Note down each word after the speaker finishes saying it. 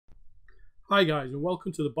Hi guys, and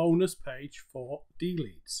welcome to the bonus page for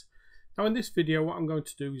DLeads. Now in this video what I'm going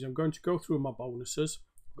to do is I'm going to go through my bonuses.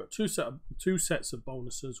 I've got two sets of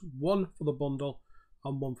bonuses, one for the bundle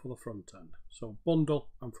and one for the front end. So bundle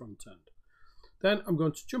and front end. Then I'm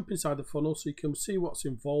going to jump inside the funnel so you can see what's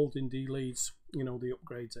involved in DLeads, you know, the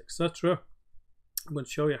upgrades, etc. I'm going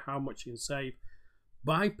to show you how much you can save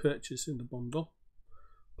by purchasing the bundle.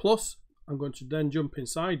 Plus I'm going to then jump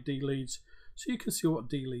inside DLeads so you can see what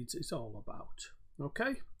DLeads is all about.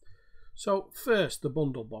 Okay, so first the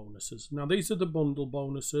bundle bonuses. Now these are the bundle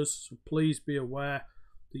bonuses, so please be aware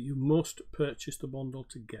that you must purchase the bundle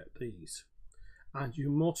to get these, and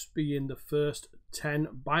you must be in the first 10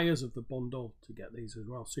 buyers of the bundle to get these as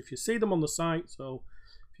well. So if you see them on the site, so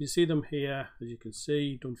if you see them here, as you can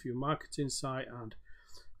see, done for your marketing site and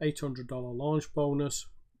 $800 launch bonus,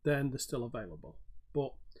 then they're still available,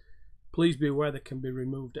 but please be aware they can be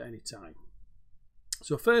removed at any time.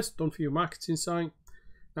 So first, done for your marketing site.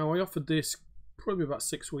 Now I offered this probably about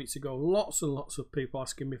 6 weeks ago. Lots and lots of people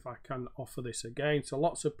asking me if I can offer this again. So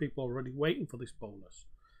lots of people are already waiting for this bonus.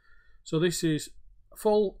 So this is a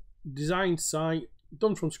full designed site,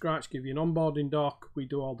 done from scratch, give you an onboarding doc. We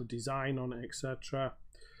do all the design on it, etc.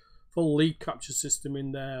 Full lead capture system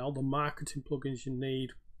in there, all the marketing plugins you need.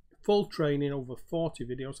 Full training, over 40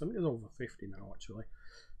 videos. I think there's over 50 now actually.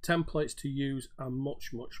 Templates to use and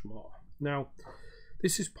much, much more. Now,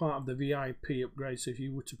 this is part of the VIP upgrade, so if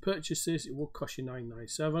you were to purchase this, it will cost you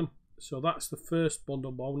 $997. So that's the first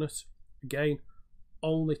bundle bonus. Again,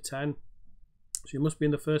 only 10. So you must be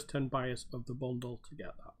in the first 10 buyers of the bundle to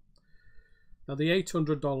get that. Now the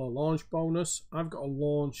 $800 launch bonus, I've got a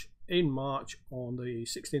launch in March on the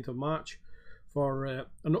 16th of March for an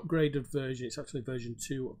upgraded version. It's actually version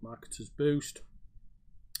 2 of Marketer's Boost.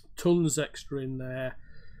 Tons extra in there,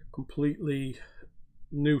 completely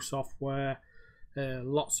new software.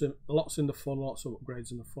 Lots in the funnel, lots of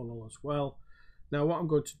upgrades in the funnel as well. Now what I'm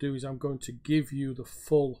going to do is I'm going to give you the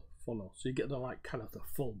full funnel, so you get the kind of the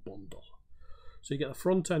full bundle. So you get the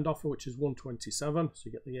front end offer, which is $127, so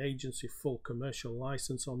you get the agency full commercial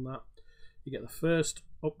license on that. You get the first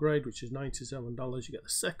upgrade, which is $97. You get the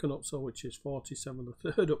second upsell, which is $47.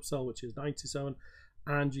 The third upsell, which is $97,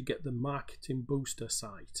 and you get the marketing booster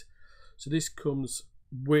site. So this comes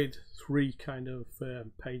with 3 kind of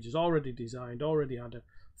pages already designed, already added,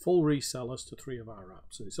 full resellers to 3 of our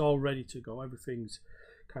apps. So it's all ready to go. Everything's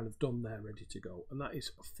kind of done there, ready to go. And that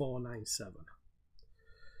is $497.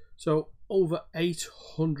 So over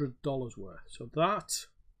 $800 worth. So that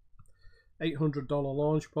 $800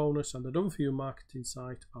 launch bonus and the done for you marketing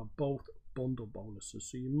site are both bundle bonuses.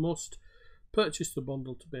 So you must purchase the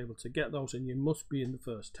bundle to be able to get those, and you must be in the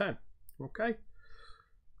first 10. Okay.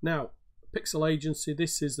 Now, Pixel Agency,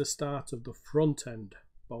 this is the start of the front end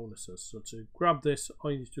bonuses. So to grab this, all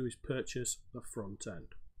you need to do is purchase the front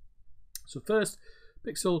end. So first,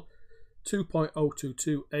 Pixel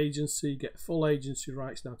 2.022 agency, get full agency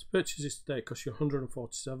rights. Now to purchase this today, it costs you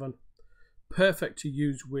 $147. Perfect to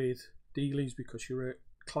use with DLeads, because your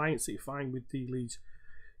clients that you find with DLeads,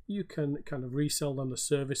 you can kind of resell them the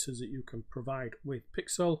services that you can provide with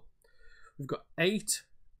Pixel. We've got 8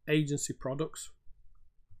 agency products.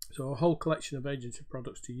 So a whole collection of agency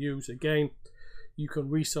products to use. Again, you can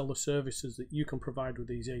resell the services that you can provide with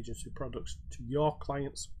these agency products to your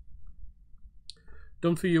clients.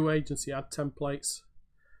 Done for you agency ad templates,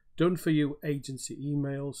 done for you agency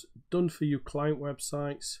emails, done for you client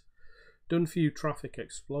websites, done for you traffic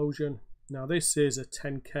explosion. Now this is a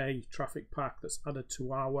 10K traffic pack that's added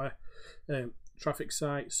to our traffic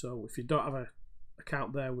site. So if you don't have an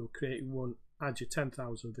account there, we'll create one. Add your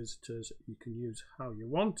 10,000 visitors, you can use how you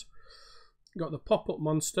want. Got the pop-up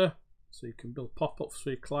monster, so you can build pop-ups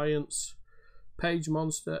for your clients. Page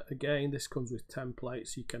monster, again, this comes with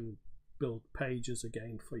templates. You can build pages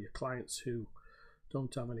again for your clients who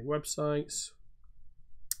don't have any websites.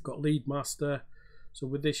 Got lead master, so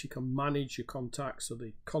with this you can manage your contacts. So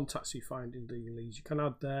the contacts you find in the leads you can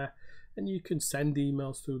add there, and you can send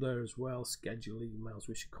emails through there as well, schedule emails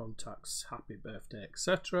with your contacts, happy birthday,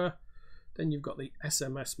 etc. Then you've got the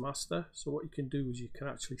SMS master. So what you can do is you can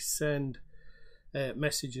actually send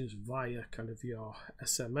messages via kind of your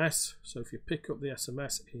SMS. So if you pick up the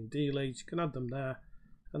SMS in DLeads, you can add them there,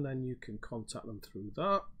 and then you can contact them through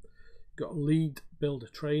that. You've got lead builder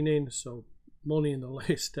training. So money in the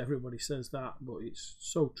list, everybody says that, but it's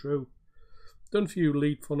so true. Done for you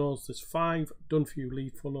lead funnels. There's 5 done for you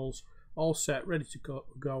lead funnels, all set, ready to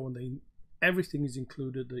go, and everything is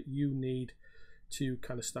included that you need to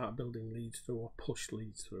kind of start building leads through or push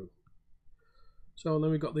leads through. So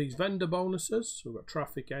then we've got these vendor bonuses. So we've got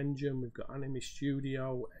Traffic Engine, we've got Anime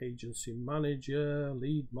Studio, Agency Manager,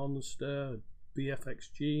 Lead Monster,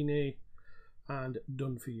 VFX Genie, and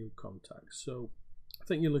Done For You Contacts. So I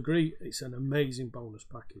think you'll agree it's an amazing bonus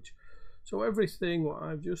package. So everything what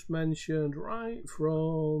I've just mentioned right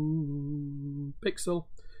from Pixel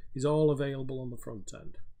is all available on the front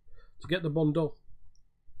end. To get the bundle,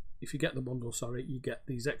 if you get the bundle, sorry, you get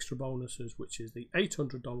these extra bonuses, which is the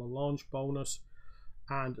 $800 launch bonus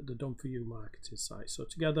and the Done For You marketing site. So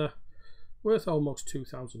together, worth almost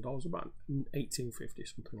 $2,000, about $1,850,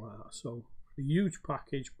 something like that. So a huge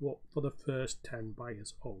package, but for the first 10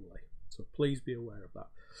 buyers only. So please be aware of that.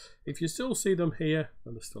 If you still see them here,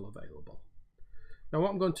 then they're still available. Now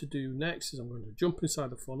what I'm going to do next is I'm going to jump inside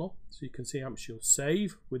the funnel so you can see how much you'll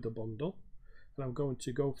save with the bundle. And I'm going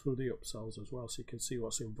to go through the upsells as well so you can see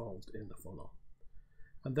what's involved in the funnel.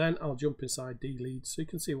 And then I'll jump inside DLeads so you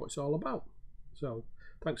can see what it's all about. So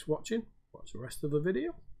thanks for watching. Watch the rest of the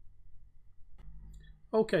video.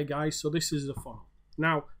 Okay guys, so this is the funnel.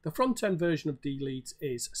 Now the front end version of DLeads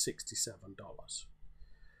is $67.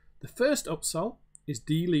 The first upsell is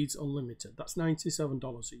DLeads Unlimited. That's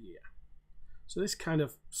 $97 a year. So this kind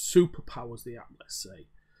of superpowers the app, let's say.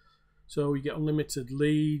 So you get unlimited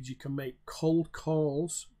leads, you can make cold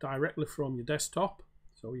calls directly from your desktop.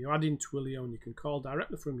 So you add in Twilio and you can call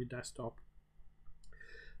directly from your desktop.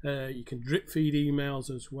 You can drip feed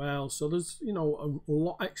emails as well. So there's, you know, a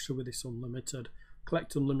lot extra with this unlimited.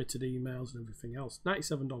 Collect unlimited emails and everything else.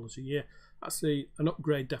 $97 a year. That's an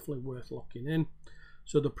upgrade definitely worth locking in.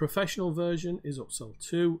 So the professional version is upsell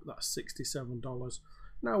 2. That's $67.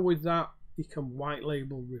 Now with that, you can white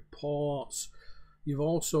label reports. You've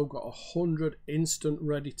also got 100 instant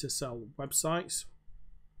ready to sell websites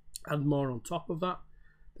and more on top of that.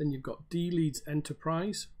 Then you've got DLeads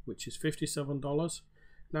Enterprise, which is $57.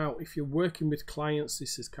 Now, if you're working with clients,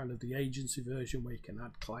 this is kind of the agency version where you can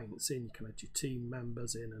add clients in, you can add your team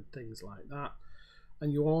members in and things like that.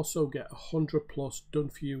 And you also get 100 plus Done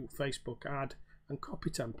For You Facebook ad and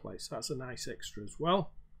copy templates. That's a nice extra as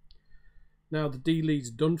well. Now the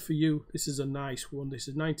DLeads Done For You, this is a nice one. This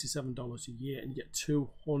is $97 a year and you get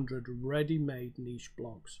 200 ready-made niche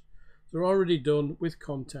blogs. They're already done with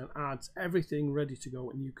content, ads, everything ready to go,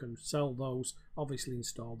 and you can sell those, obviously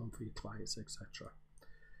install them for your clients, etc.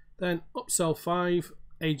 Then upsell 5,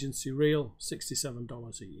 Agency Reel,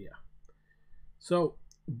 $67 a year. So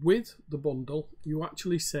with the bundle, you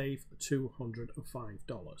actually save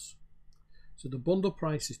 $205. So the bundle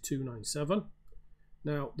price is $297.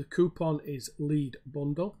 Now the coupon is Lead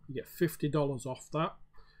Bundle. You get $50 off that.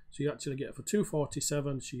 So you actually get it for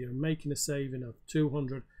 $247. So you're making a saving of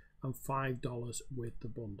 $205 with the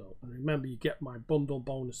bundle. And remember, you get my bundle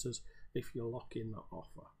bonuses if you lock in that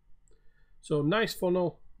offer. So nice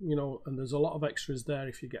funnel, you know, and there's a lot of extras there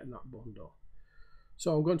if you're getting that bundle.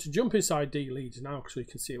 So I'm going to jump inside DLeads now so you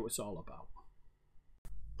can see what it's all about.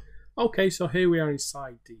 Okay, so here we are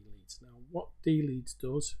inside DLeads. Now what DLeads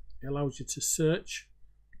does, it allows you to search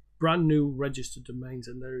brand new registered domains,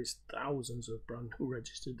 and there is thousands of brand new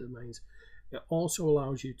registered domains. It also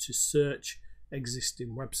allows you to search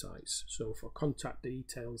existing websites, so for contact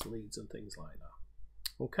details, leads and things like that.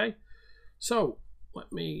 Okay, so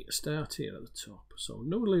let me start here at the top. So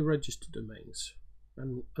newly registered domains,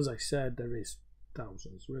 and as I said, there is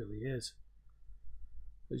thousands, really is.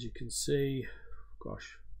 As you can see,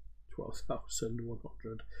 gosh,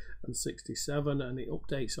 12,167, and it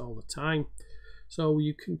updates all the time. So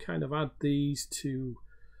you can kind of add these to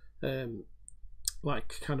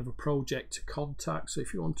like kind of a project to contact. So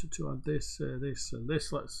if you wanted to add this, this and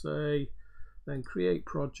this, let's say, then create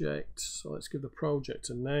project. So let's give the project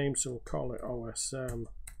a name. So we'll call it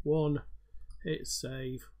OSM1, hit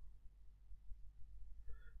save.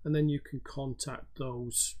 And then you can contact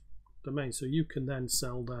those domains. So you can then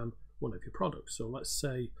sell them one of your products. So let's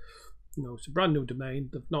say, you know, it's a brand new domain.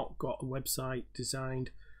 They've not got a website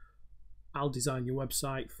designed. I'll design your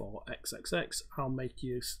website for XXX. I'll make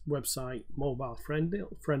your website mobile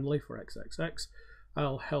friendly for XXX.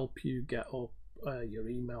 I'll help you get up your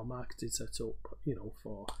email marketing set up, you know,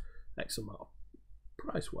 for X amount of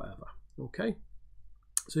price, whatever. Okay,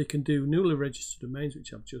 so you can do newly registered domains,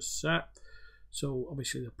 which I've just set. So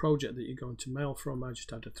obviously the project that you're going to mail from, I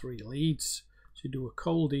just added 3 leads. So you do a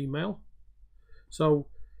cold email. So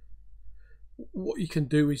what you can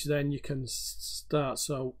do is then you can start,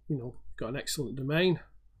 so you know, got an excellent domain,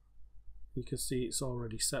 you can see it's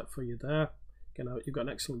already set for you there. You know, you've got an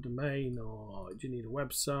excellent domain, or do you need a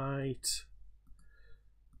website,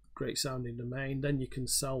 great sounding domain, then you can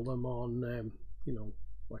sell them on you know,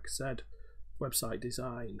 like I said, website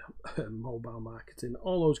design, mobile marketing,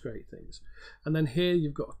 all those great things. And then here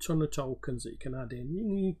you've got a ton of tokens that you can add in.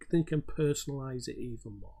 You can personalize it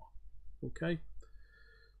even more. Okay,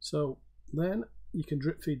 so then you can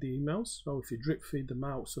drip feed the emails. So if you drip feed them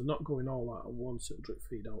out, so not going all out at once, it'll drip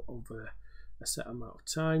feed out over a set amount of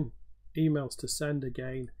time. Emails to send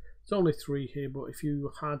again. It's only 3 here, but if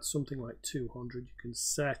you had something like 200, you can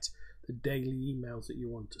set the daily emails that you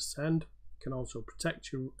want to send. You can also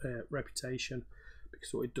protect your reputation,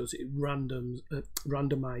 because what it does, it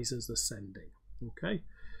randomizes the sending. Okay,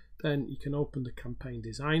 then you can open the campaign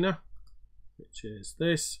designer, which is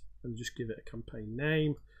this, and just give it a campaign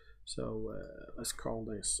name. So let's call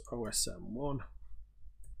this OSM1.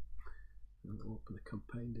 And open the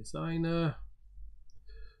campaign designer.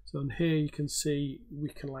 So in here you can see we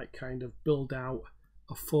can like kind of build out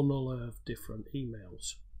a funnel of different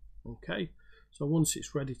emails. Okay, so once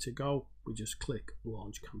it's ready to go, we just click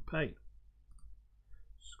launch campaign.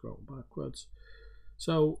 Scroll backwards.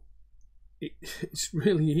 So it's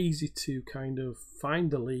really easy to kind of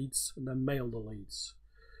find the leads and then mail the leads.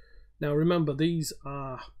 Now remember, these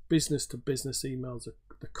are business to business emails.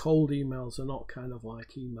 The cold emails are not kind of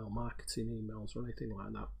like email marketing emails or anything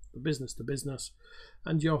like that. The business to business,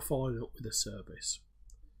 and you're following up with a service.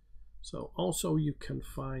 So also you can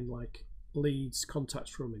find like leads,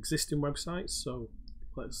 contacts from existing websites. So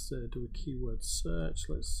let's do a keyword search.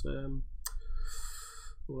 Let's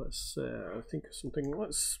think of something.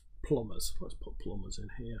 Let's plumbers. Let's put plumbers in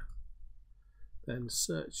here. Then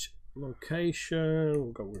search location.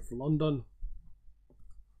 We'll go with London.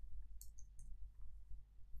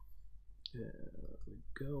 There we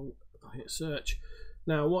go. I'll hit search.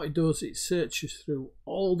 Now what it does, it searches through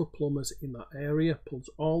all the plumbers in that area, pulls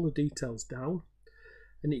all the details down,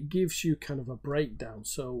 and it gives you kind of a breakdown.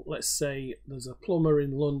 So let's say there's a plumber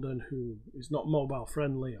in London who is not mobile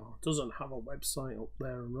friendly or doesn't have a website up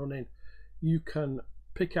there and running. You can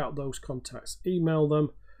pick out those contacts, email them,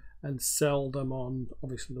 and sell them on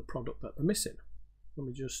obviously the product that they're missing. Let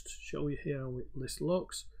me just show you here how this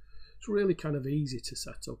looks. It's really kind of easy to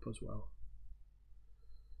set up as well.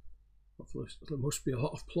 There must be a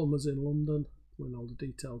lot of plumbers in London. Putting all the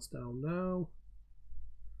details down now.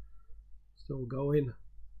 Still going.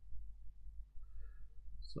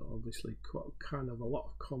 So obviously quite kind of a lot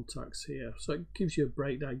of contacts here. So it gives you a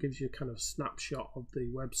breakdown, gives you a kind of snapshot of the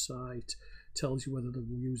website, tells you whether they're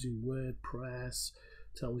using WordPress,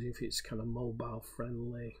 tells you if it's kind of mobile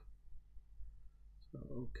friendly. So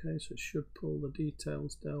okay, so it should pull the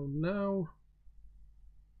details down now.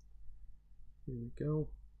 Here we go.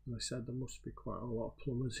 As I said, there must be quite a lot of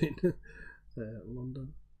plumbers in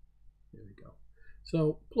London. Here we go.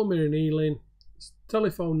 So plumber in Ealing,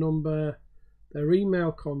 telephone number, their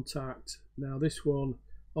email contact. Now this one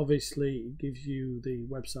obviously gives you the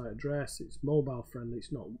website address. It's mobile friendly.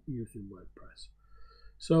 It's not using WordPress.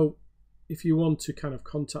 So if you want to kind of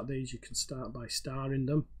contact these, you can start by starring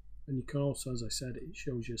them, and you can also, as I said, it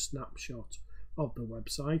shows you a snapshot of the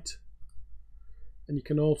website. And you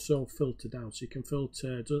can also filter down, so you can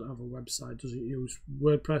filter doesn't have a website, doesn't use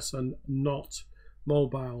WordPress, and not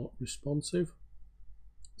mobile responsive.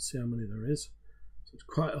 Let's see how many there is. So it's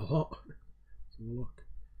quite a lot. Let's have a look.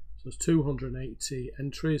 So there's 280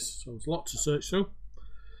 entries, so there's a lot to search through.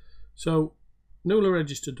 So newly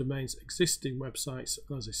registered domains, existing websites,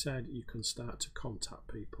 as I said, you can start to contact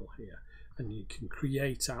people here, and you can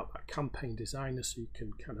create out that campaign designer, so you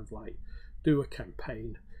can kind of like do a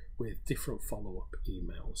campaign with different follow-up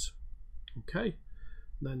emails. Okay,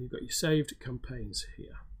 then you've got your saved campaigns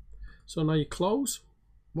here. So now you close.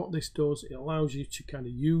 What this does, it allows you to kind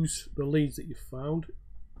of use the leads that you've found,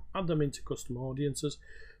 add them into custom audiences.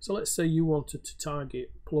 So let's say you wanted to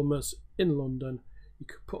target plumbers in London. You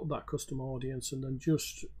could put that custom audience and then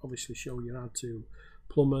just obviously show your ad to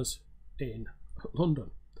plumbers in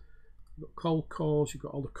London. You've got cold calls, you've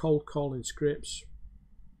got all the cold calling scripts.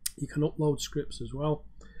 You can upload scripts as well.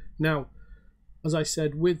 Now, as I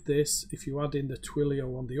said, with this, if you add in the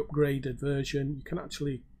Twilio on the upgraded version, you can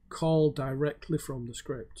actually call directly from the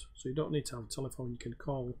script. So you don't need to have a telephone, you can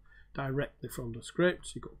call directly from the script.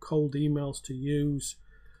 So you've got cold emails to use,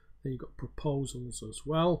 then you've got proposals as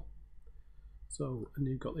well. So, and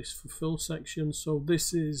you've got this fulfill section. So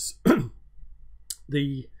this is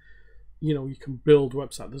the, you can build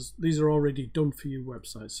websites. These are already done for you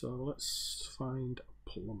websites. So let's find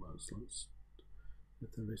plumbers.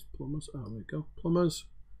 If there is plumbers, oh, there we go, plumbers.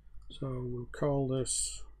 So we'll call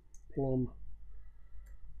this plum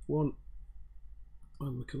 1,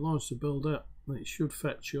 and we can launch the builder. And it should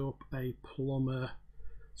fetch up a plumber.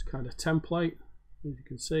 It's kind of template, as you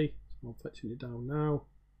can see. So I'm fetching it down now.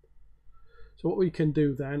 So what we can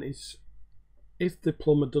do then is if the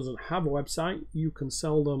plumber doesn't have a website, you can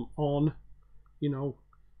sell them on, you know,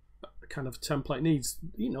 kind of template needs,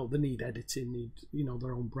 you know, they need editing, need, you know,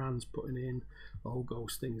 their own brands putting in,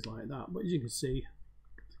 logos, things like that. But as you can see,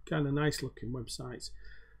 kind of nice looking websites.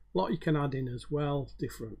 A lot you can add in as well,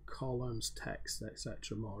 different columns, text,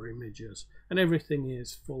 etc., more images, and everything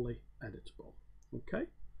is fully editable. Okay,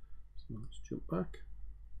 so let's jump back.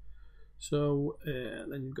 So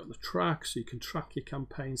then you've got the track, so you can track your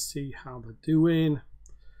campaigns, see how they're doing.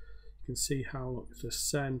 You can see how the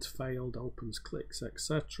sent, failed, opens, clicks,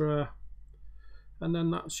 etc. And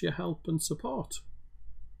then that's your help and support.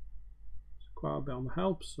 It's quite a bit on the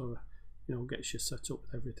help, so you know, gets you set up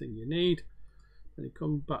with everything you need. Then you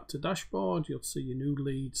come back to dashboard, you'll see your new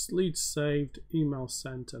leads, leads saved, email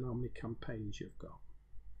sent, and how many campaigns you've got.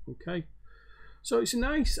 Okay, so it's a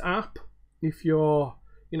nice app if you're,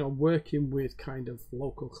 you know, working with kind of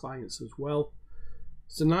local clients as well.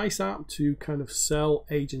 It's a nice app to kind of sell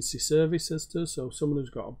agency services to. So someone who's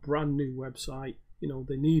got a brand new website, you know,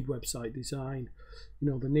 they need website design, you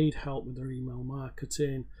know, they need help with their email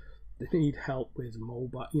marketing, they need help with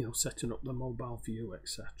mobile, you know, setting up the mobile view,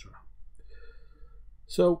 etc.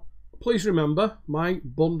 So please remember, my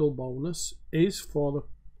bundle bonus is for the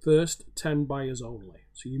first 10 buyers only.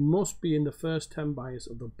 So you must be in the first 10 buyers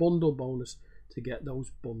of the bundle bonus to get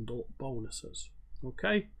those bundle bonuses.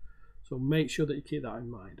 Okay, so make sure that you keep that in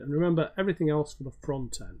mind, and remember everything else for the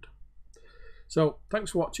front end. So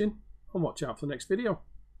thanks for watching, and watch out for the next video.